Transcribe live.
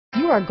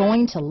are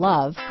going to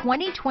love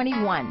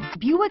 2021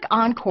 Buick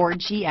Encore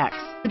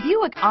GX. The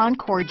Buick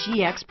Encore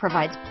GX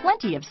provides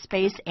plenty of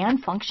space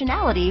and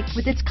functionality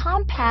with its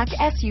compact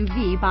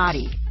SUV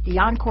body. The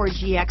Encore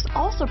GX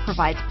also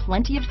provides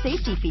plenty of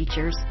safety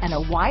features and a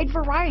wide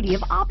variety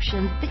of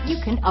options that you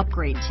can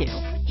upgrade to.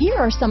 Here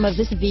are some of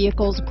this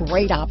vehicle's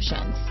great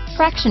options: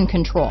 traction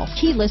control,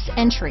 keyless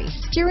entry,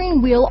 steering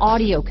wheel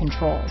audio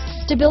controls,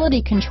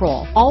 stability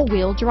control,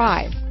 all-wheel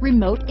drive,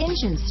 remote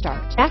engine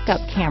start, backup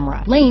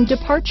camera, lane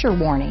departure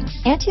warning,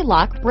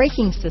 anti-lock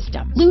braking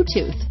system,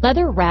 Bluetooth,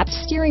 leather-wrapped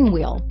steering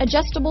wheel,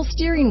 adjustable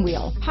steering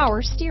wheel,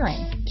 power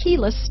steering,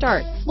 keyless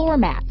start, floor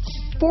mats,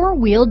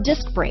 four-wheel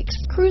disc brakes,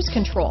 cruise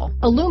control,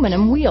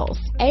 aluminum wheels,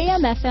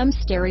 AM/FM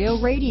stereo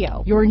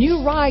radio. Your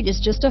new ride is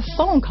just a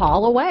phone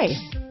call away.